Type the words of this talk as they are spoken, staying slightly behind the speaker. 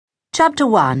Chapter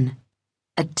 1.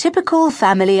 A Typical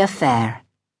Family Affair.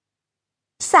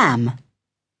 Sam.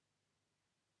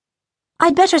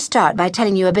 I'd better start by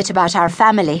telling you a bit about our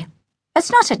family.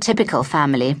 It's not a typical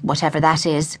family, whatever that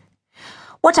is.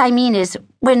 What I mean is,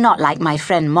 we're not like my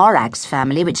friend Morag's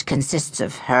family, which consists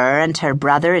of her and her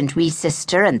brother and wee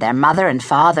sister and their mother and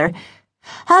father.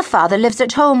 Her father lives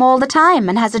at home all the time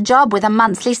and has a job with a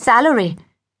monthly salary.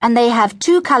 And they have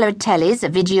 2 coloured tellies, a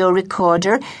video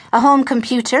recorder, a home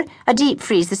computer, a deep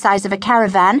freeze the size of a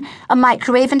caravan, a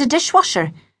microwave and a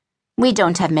dishwasher. We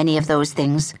don't have many of those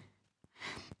things.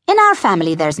 In our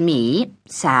family there's me,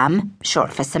 Sam,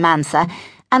 short for Samantha,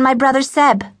 and my brother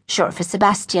Seb, short for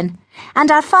Sebastian, and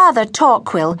our father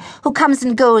Torquil, who comes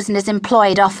and goes and is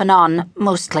employed off and on,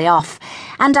 mostly off,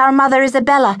 and our mother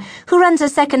Isabella, who runs a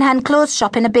second-hand clothes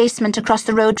shop in a basement across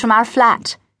the road from our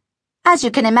flat. As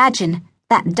you can imagine,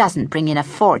 that doesn't bring in a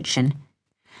fortune.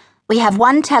 We have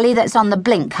 1 telly that's on the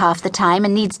blink half the time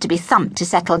and needs to be thumped to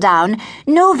settle down,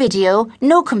 no video,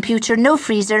 no computer, no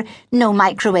freezer, no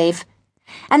microwave.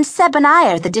 And Seb and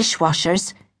I are the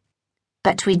dishwashers.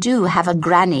 But we do have a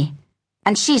granny,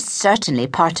 and she's certainly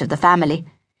part of the family.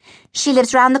 She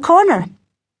lives round the corner.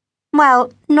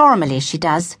 Well, normally she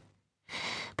does.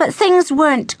 But things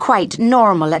weren't quite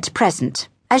normal at present,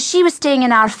 as she was staying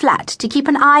in our flat to keep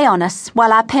an eye on us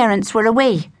while our parents were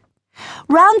away.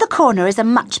 Round the corner is a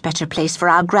much better place for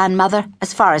our grandmother,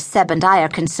 as far as Seb and I are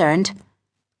concerned.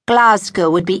 Glasgow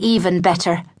would be even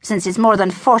better, since it's more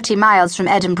than 40 miles from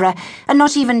Edinburgh, and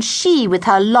not even she, with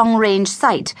her long-range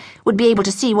sight, would be able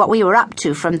to see what we were up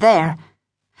to from there.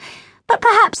 But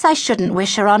perhaps I shouldn't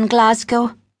wish her on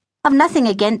Glasgow. I've nothing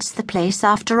against the place,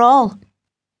 after all.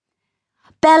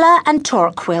 Bella and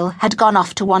Torquil had gone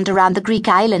off to wander round the Greek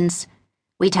islands.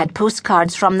 We'd had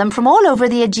postcards from them from all over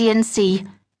the Aegean Sea.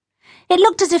 It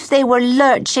looked as if they were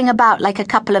lurching about like a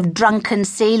couple of drunken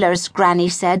sailors, Granny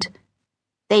said.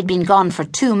 They'd been gone for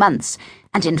 2 months,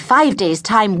 and in 5 days'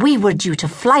 time we were due to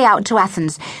fly out to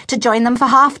Athens to join them for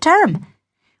half-term.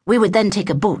 We would then take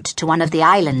a boat to one of the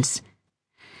islands.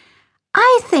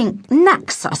 I think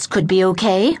Naxos could be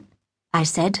okay, I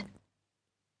said.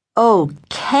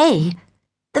 Okay?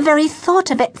 The very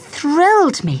thought of it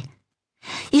thrilled me.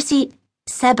 You see,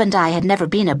 Seb and I had never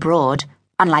been abroad,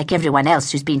 unlike everyone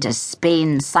else who's been to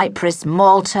Spain, Cyprus,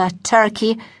 Malta,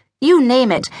 Turkey. You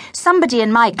name it, somebody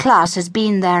in my class has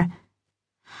been there.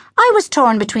 I was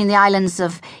torn between the islands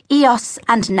of Ios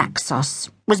and Naxos,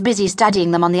 was busy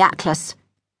studying them on the atlas.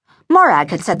 Morag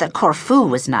had said that Corfu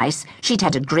was nice, she'd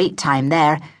had a great time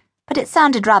there, but it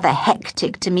sounded rather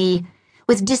hectic to me,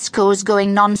 with discos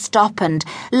going non-stop and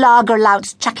lager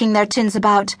louts chucking their tins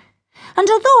about. And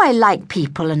although I like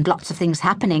people and lots of things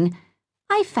happening,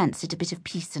 I fancied a bit of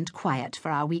peace and quiet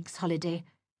for our week's holiday.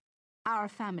 Our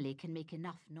family can make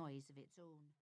enough noise of its own.